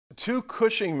Two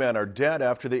Cushing men are dead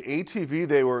after the ATV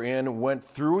they were in went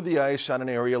through the ice on an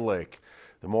area lake.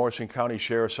 The Morrison County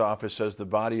Sheriff's Office says the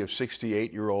body of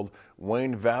 68-year-old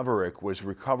Wayne Vaverick was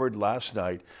recovered last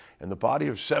night, and the body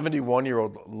of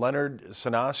 71-year-old Leonard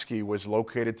Sinoski was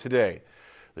located today.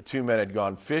 The two men had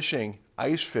gone fishing,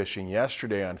 ice fishing,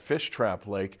 yesterday on Fish Trap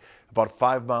Lake, about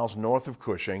 5 miles north of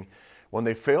Cushing. When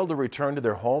they failed to return to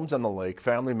their homes on the lake,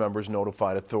 family members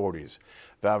notified authorities.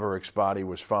 Vaverick's body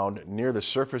was found near the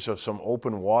surface of some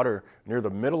open water near the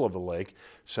middle of the lake.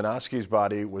 Sinoski's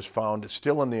body was found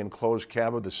still in the enclosed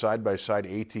cab of the side-by-side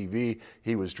ATV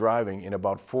he was driving in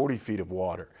about 40 feet of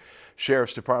water.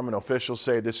 Sheriff's Department officials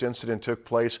say this incident took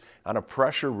place on a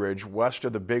pressure ridge west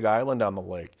of the Big Island on the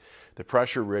lake. The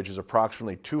pressure ridge is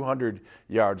approximately 200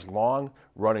 yards long,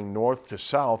 running north to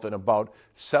south, and about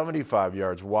 75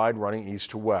 yards wide, running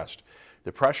east to west.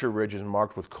 The pressure ridge is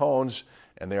marked with cones,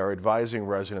 and they are advising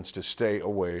residents to stay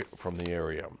away from the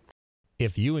area.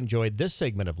 If you enjoyed this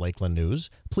segment of Lakeland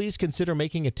News, please consider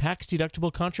making a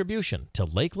tax-deductible contribution to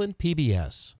Lakeland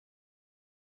PBS.